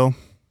unveil.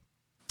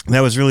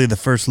 That was really the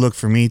first look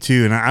for me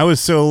too, and I was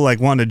so like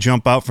wanting to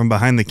jump out from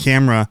behind the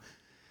camera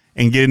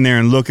and get in there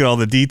and look at all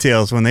the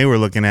details when they were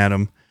looking at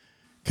them.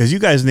 Because you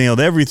guys nailed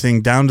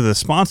everything down to the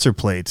sponsor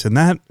plates, and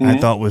that I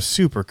thought was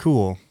super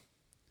cool.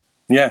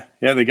 Yeah,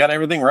 they got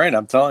everything right.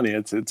 I'm telling you,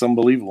 it's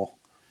unbelievable.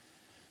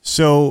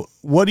 So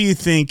what do you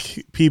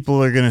think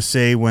people are going to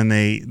say when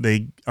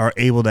they are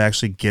able to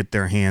actually get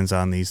their hands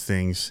on these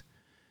things?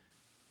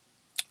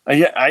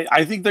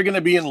 I think they're going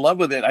to be in love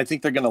with it. I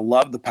think they're going to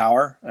love the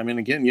power. I mean,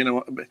 again,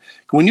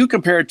 when you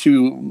compare it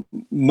to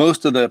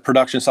most of the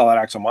production solid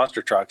axle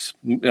monster trucks,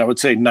 I would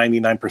say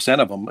 99%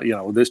 of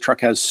them, this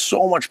truck has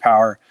so much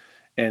power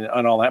and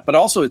all that, but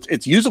also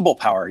it's usable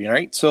power,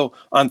 right? So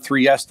on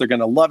 3S, they're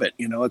going to love it.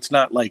 It's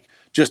not like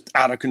just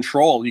out of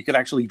control. You can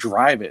actually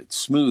drive it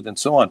smooth and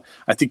so on.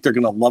 I think they're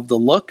going to love the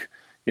look,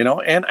 and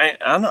I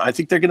don't know, I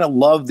think they're going to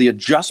love the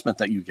adjustment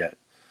that you get,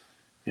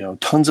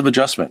 tons of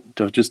adjustment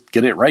to just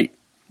get it right.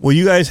 Well,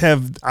 you guys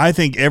have, I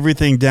think,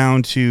 everything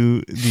down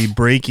to the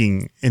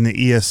braking in the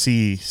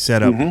ESC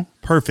setup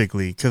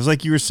perfectly. Because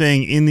like you were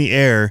saying, in the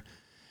air,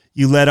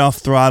 you let off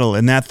throttle,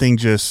 and that thing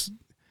just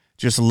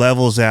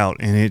levels out,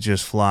 and it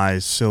just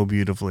flies so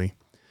beautifully.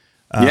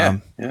 Yeah.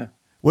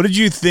 What did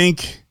you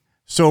think?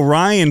 So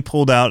Ryan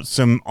pulled out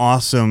some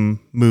awesome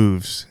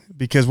moves,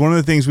 because one of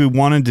the things we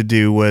wanted to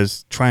do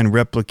was try and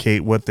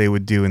replicate what they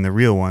would do in the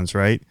real ones,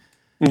 right?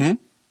 Mm-hmm.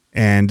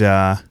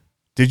 And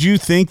did you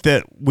think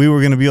that we were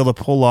going to be able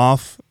to pull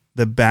off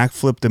the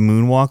backflip, the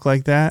moonwalk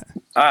like that?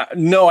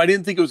 No, I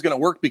didn't think it was going to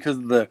work because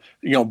of the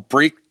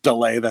brake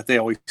delay that they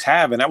always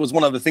have, and that was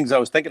one of the things I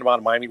was thinking about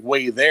in my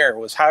way there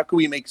was how can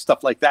we make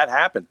stuff like that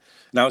happen?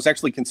 And I was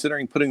actually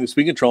considering putting the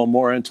speed control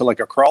more into like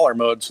a crawler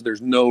mode, so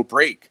there's no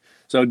brake.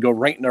 So I'd go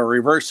right in a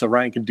reverse so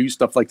Ryan could do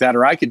stuff like that,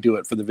 or I could do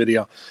it for the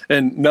video.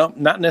 And no,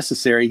 not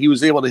necessary. He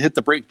was able to hit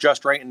the brake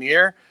just right in the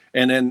air,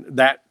 and then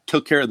that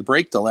took care of the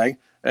brake delay.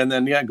 And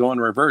then, go in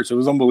reverse. It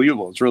was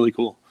unbelievable. It's really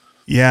cool.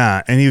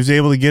 Yeah, and he was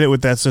able to get it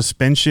with that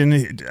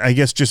suspension. I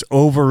guess just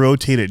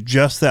over-rotate it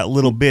just that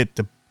little bit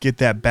to get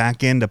that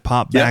back end to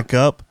pop back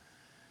up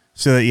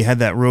so that you had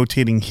that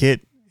rotating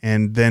hit.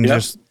 And then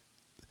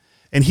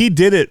and he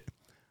did it.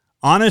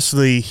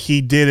 Honestly, he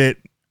did it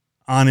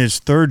on his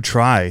third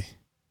try,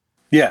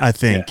 I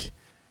think. Yeah.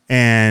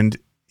 And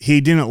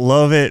he didn't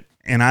love it,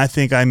 and I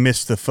think I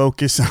missed the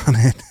focus on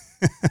it.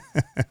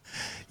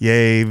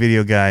 Yay,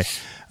 video guy.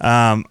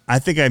 I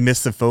think I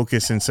missed the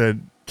focus and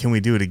said, can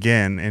we do it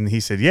again? And he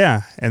said,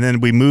 yeah. And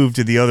then we moved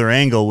to the other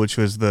angle, which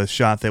was the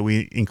shot that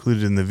we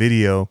included in the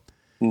video.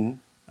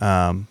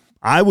 Mm-hmm.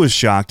 I was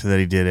shocked that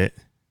he did it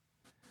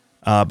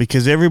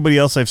because everybody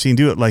else I've seen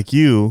do it, like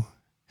you,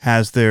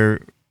 has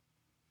their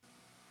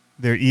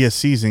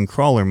ESCs in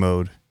crawler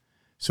mode.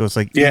 So it's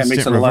like it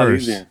makes it a lot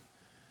easier.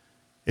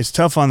 It's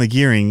tough on the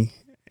gearing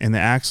and the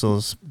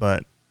axles,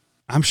 but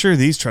I'm sure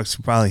these trucks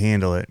could probably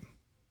handle it.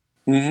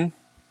 Mm-hmm.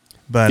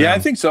 But I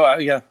think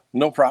so.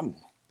 No problem.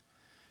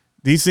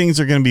 These things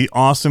are going to be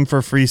awesome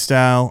for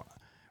freestyle.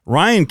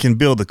 Ryan can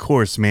build a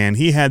course, man.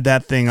 He had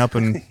that thing up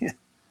and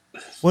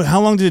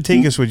how long did it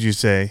take us, would you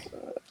say?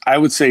 I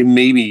would say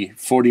maybe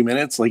 40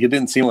 minutes. Like, it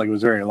didn't seem like it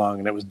was very long,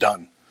 and it was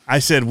done. I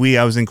said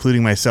I was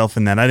including myself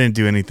in that. I didn't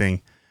do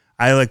anything.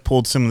 I like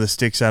pulled some of the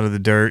sticks out of the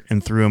dirt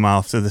and threw them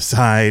off to the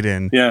side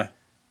and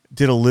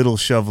did a little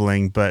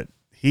shoveling, but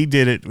he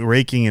did it,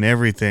 raking and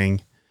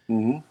everything,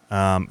 and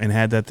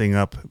had that thing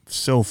up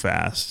so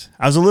fast.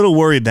 I was a little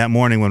worried that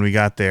morning when we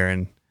got there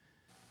and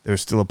there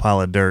was still a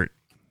pile of dirt.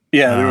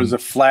 Yeah, there was a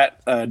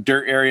flat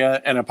dirt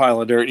area and a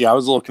pile of dirt. Yeah, I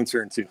was a little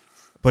concerned too.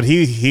 But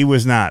he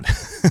was not.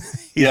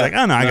 He's like,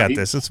 oh, no, I got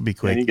this. This will be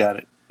quick. Yeah, he got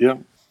it.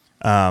 Yep.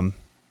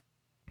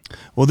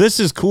 Well, this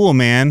is cool,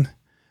 man.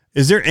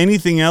 Is there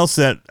anything else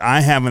that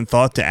I haven't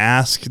thought to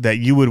ask that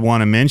you would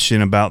want to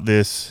mention about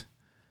this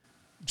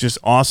just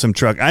awesome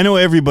truck? I know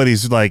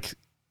everybody's like,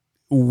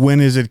 when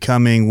is it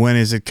coming? When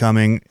is it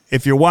coming?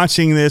 If you're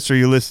watching this or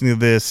you're listening to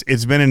this,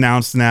 it's been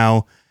announced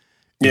now.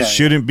 It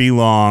shouldn't be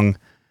long.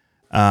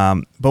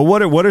 But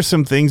what are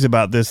some things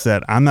about this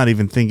that I'm not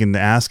even thinking to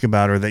ask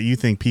about or that you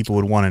think people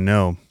would want to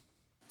know?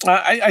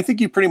 I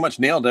think you pretty much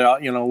nailed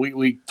it. You know,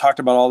 we talked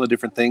about all the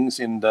different things,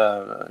 and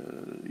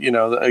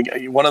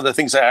one of the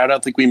things that I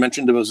don't think we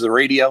mentioned was the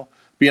radio,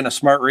 being a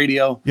smart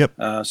radio.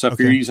 Yep. So if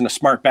you're using a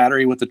smart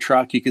battery with the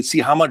truck, you can see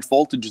how much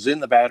voltage is in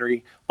the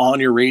battery on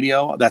your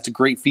radio. That's a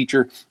great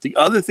feature. The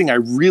other thing I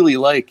really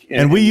like,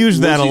 and we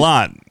use that a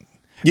lot.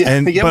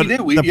 Yeah, we did.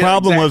 The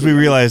problem was we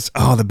realized,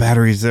 the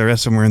batteries, the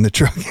rest of them were in the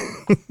truck.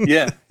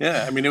 yeah.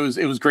 I mean, it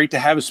was great to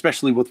have,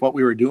 especially with what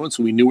we were doing,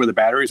 so we knew where the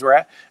batteries were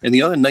at. And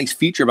the other nice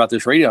feature about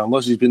this radio, and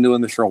Leslie's been doing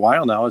this for a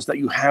while now, is that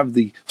you have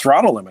the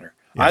throttle limiter.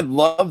 Yeah. I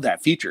love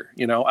that feature.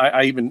 You know,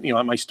 I even,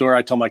 at my store,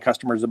 I tell my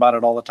customers about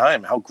it all the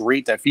time, how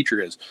great that feature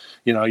is.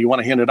 You know, you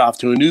want to hand it off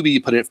to a newbie, you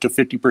put it to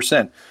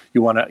 50%.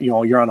 You want to,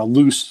 you're on a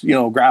loose,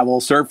 gravel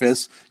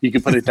surface, you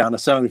can put it down to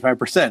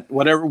 75%,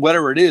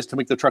 whatever it is to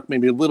make the truck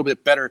maybe a little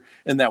bit better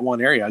in that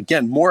one area.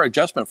 Again, more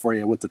adjustment for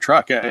you with the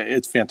truck.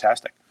 It's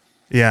fantastic.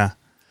 Yeah.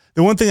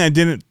 The one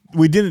thing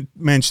we didn't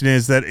mention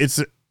is that it's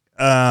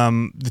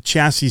the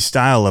chassis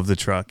style of the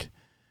truck.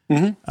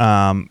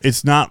 Mm-hmm.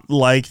 It's not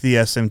like the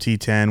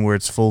SMT10 where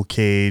it's full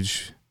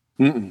cage.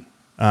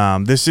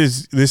 This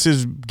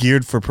is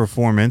geared for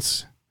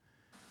performance,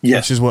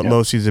 which is what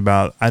Losi's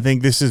about. I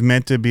think this is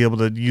meant to be able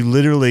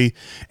to,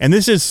 and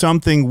this is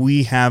something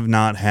we have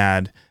not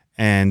had.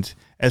 And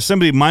as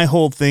somebody, my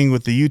whole thing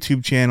with the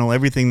YouTube channel,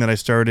 everything that I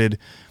started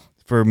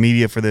for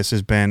media for this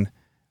has been,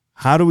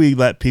 how do we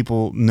let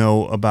people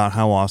know about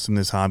how awesome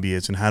this hobby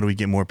is and how do we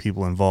get more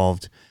people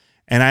involved?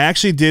 And I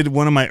actually did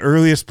one of my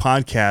earliest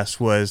podcasts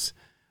was,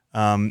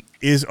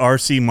 is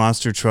RC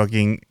Monster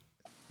Trucking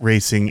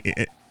Racing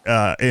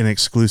an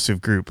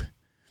exclusive group?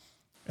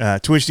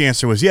 To which the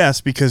answer was yes,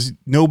 because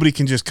nobody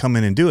can just come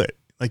in and do it.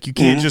 Like you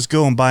can't just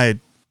go and buy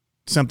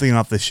something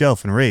off the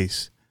shelf and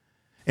race.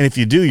 And if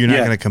you do, you're not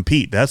going to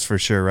compete. That's for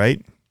sure,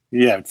 right?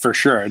 Yeah, for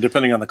sure.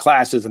 Depending on the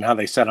classes and how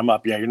they set them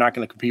up, you're not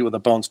going to compete with a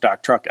bone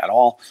stock truck at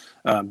all.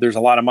 There's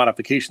a lot of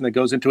modification that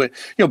goes into it.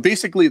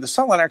 Basically the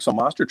solid axle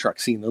monster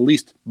truck scene, at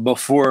least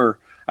before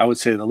I would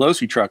say the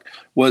Losi truck,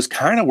 was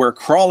kind of where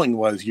crawling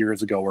was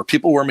years ago, where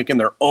people were making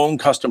their own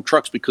custom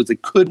trucks because they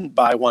couldn't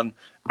buy one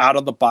out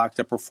of the box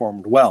that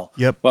performed well.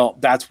 Yep. Well,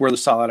 that's where the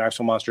solid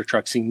axle monster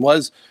truck scene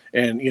was.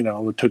 And,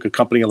 it took a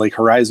company like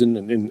Horizon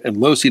and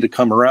Losi to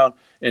come around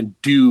and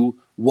do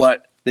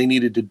what they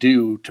needed to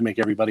do to make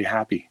everybody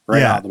happy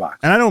out of the box.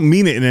 And I don't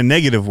mean it in a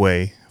negative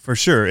way, for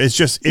sure. It's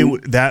just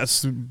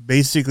that's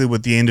basically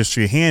what the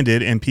industry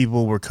handed, and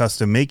people were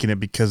custom making it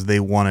because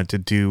they wanted to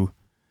do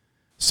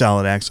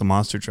solid axle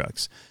monster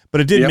trucks.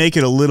 But it did make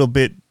it a little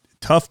bit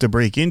tough to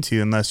break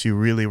into unless you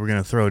really were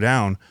going to throw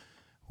down.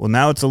 Well,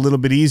 now it's a little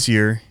bit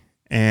easier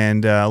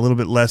and a little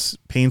bit less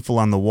painful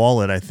on the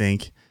wallet, I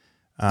think.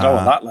 A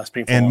lot less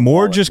painful. And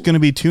more just going to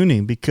be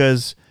tuning,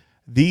 because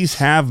these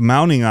have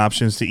mounting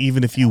options to,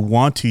 even if you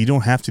want to, you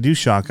don't have to do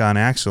shock on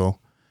axle.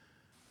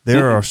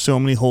 There are so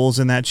many holes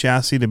in that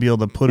chassis to be able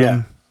to put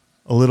them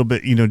a little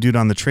bit, do it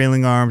on the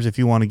trailing arms if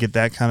you want to get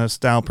that kind of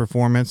style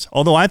performance.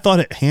 Although I thought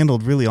it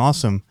handled really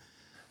awesome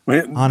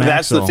on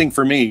That's axle. The thing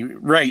for me,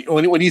 right?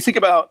 When you think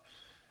about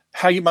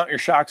how you mount your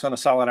shocks on a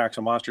solid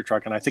axle monster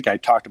truck, and I think I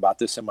talked about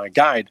this in my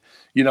guide,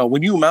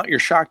 when you mount your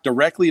shock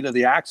directly to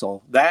the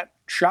axle, that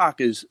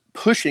shock is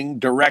pushing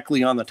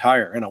directly on the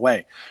tire in a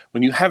way.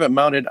 When you have it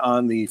mounted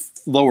on the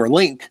lower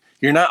link,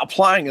 you're not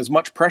applying as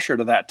much pressure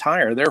to that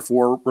tire,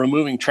 therefore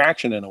removing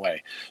traction in a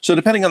way. So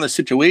depending on the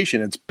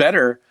situation, it's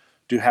better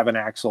to have an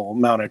axle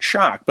mounted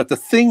shock. But the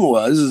thing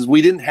is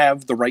we didn't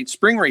have the right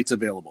spring rates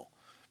available,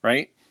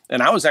 right?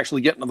 And I was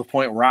actually getting to the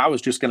point where I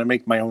was just going to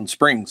make my own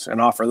springs and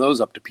offer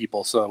those up to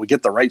people so we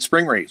get the right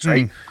spring rates,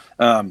 right?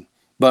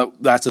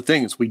 But that's the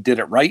thing, is we did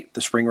it right.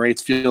 The spring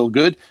rates feel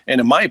good. And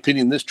in my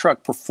opinion, this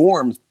truck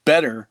performs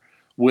better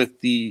with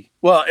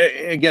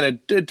again,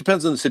 it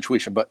depends on the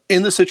situation. But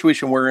in the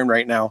situation we're in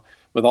right now,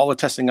 with all the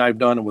testing I've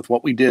done and with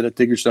what we did at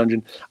Digger's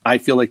Dungeon, I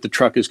feel like the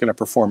truck is going to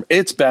perform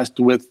its best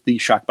with the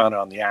shock mounted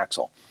on the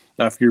axle.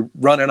 Now, if you're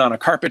running on a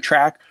carpet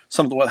track,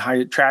 something with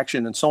high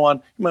traction and so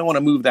on, you might want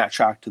to move that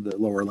shock to the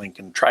lower link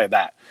and try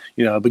that.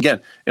 But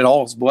again, it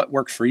all is what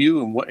works for you,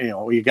 and what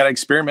you got to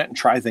experiment and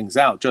try things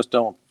out. Just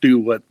don't do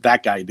what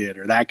that guy did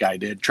or that guy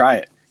did. Try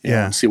it,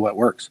 and see what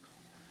works.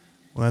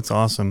 Well, that's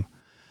awesome.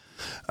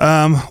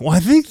 Well, I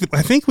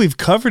think we've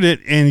covered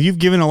it, and you've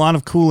given a lot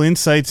of cool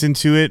insights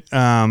into it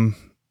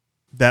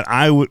that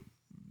I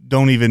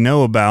don't even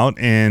know about,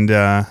 and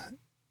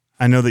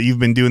I know that you've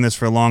been doing this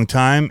for a long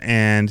time,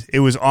 and it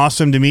was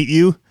awesome to meet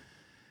you,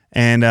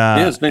 and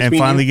nice and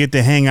finally get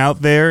to hang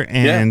out there,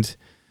 and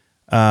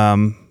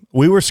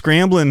we were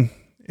scrambling.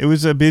 It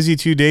was a busy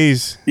 2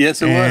 days.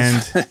 Yes, it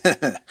was.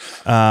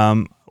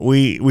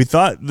 We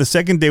thought the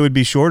second day would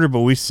be shorter, but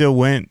we still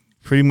went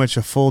pretty much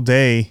a full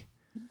day.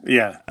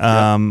 Yeah.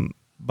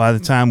 By the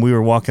time we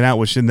were walking out,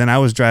 and then I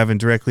was driving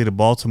directly to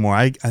Baltimore.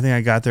 I think I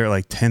got there at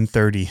like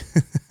 10:30.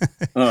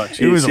 Oh,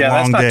 geez. It was a long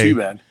that's not day. too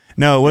bad.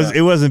 No,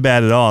 it wasn't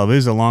bad at all. It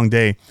was a long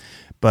day,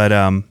 but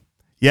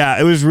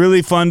it was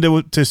really fun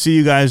to see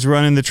you guys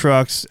running the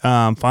trucks.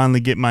 Finally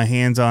get my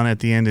hands on it at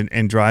the end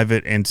and drive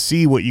it and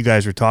see what you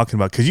guys were talking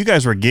about, because you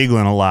guys were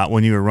giggling a lot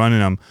when you were running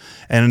them,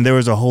 and there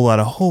was a whole lot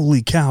of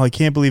 "Holy cow! I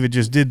can't believe it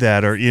just did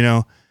that," or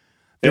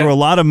there were a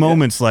lot of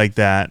moments like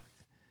that.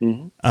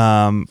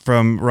 Mm-hmm.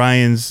 From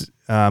Ryan's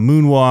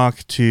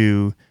moonwalk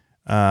to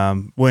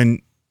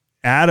when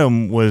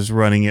Adam was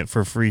running it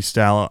for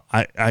freestyle,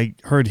 I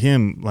heard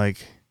him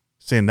like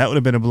saying that would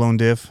have been a blown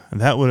diff, and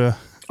that would have.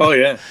 Oh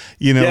yeah,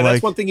 that's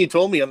like, one thing he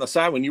told me on the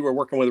side when you were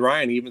working with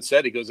Ryan. He even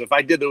said, he goes, "If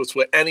I did this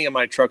with any of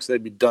my trucks,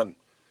 they'd be done.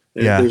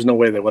 There's no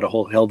way they would have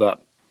held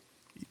up."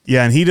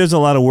 Yeah, and he does a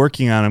lot of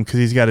working on them because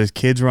he's got his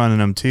kids running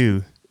them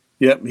too.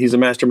 Yep, he's a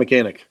master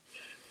mechanic.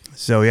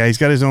 So he's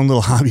got his own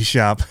little hobby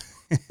shop.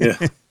 Yeah.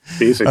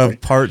 Basically.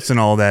 Of parts and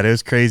all that. It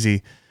was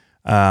crazy.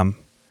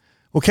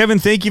 Well, Kevin,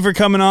 thank you for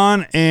coming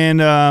on,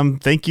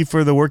 and thank you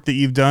for the work that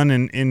you've done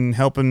in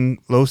helping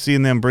Losi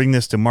and them bring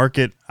this to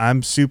market.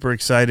 I'm super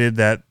excited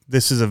that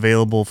this is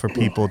available for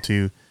people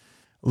to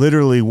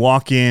literally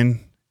walk in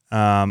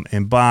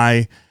and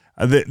buy.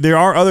 There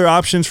are other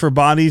options for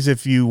bodies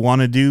if you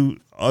want to do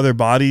other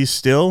bodies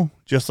still,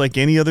 just like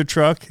any other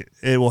truck.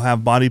 It will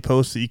have body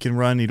posts that you can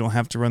run. You don't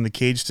have to run the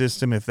cage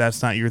system if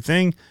that's not your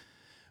thing.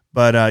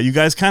 But you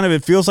guys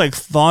it feels like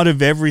thought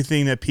of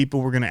everything that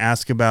people were going to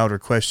ask about or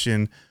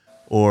question,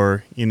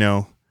 or,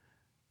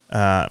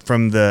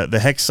 from the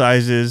hex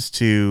sizes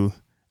to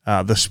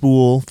the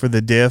spool for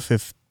the diff,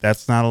 if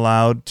that's not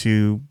allowed,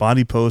 to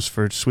body posts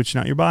for switching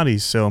out your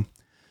bodies. So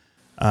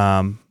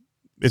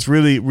it's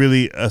really,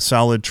 really a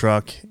solid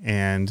truck,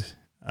 and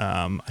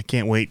I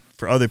can't wait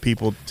for other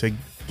people to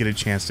get a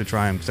chance to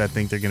try them, because I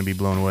think they're going to be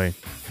blown away.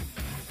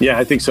 Yeah,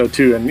 I think so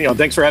too. And,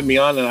 thanks for having me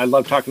on. And I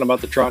love talking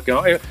about the truck.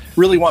 I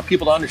really want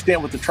people to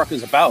understand what the truck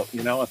is about.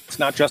 It's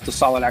not just a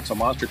solid axle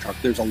monster truck.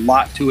 There's a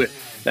lot to it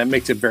that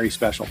makes it very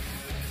special.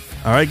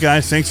 All right,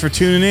 guys. Thanks for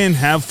tuning in.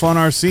 Have fun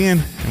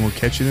RCing, and we'll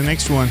catch you in the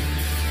next one.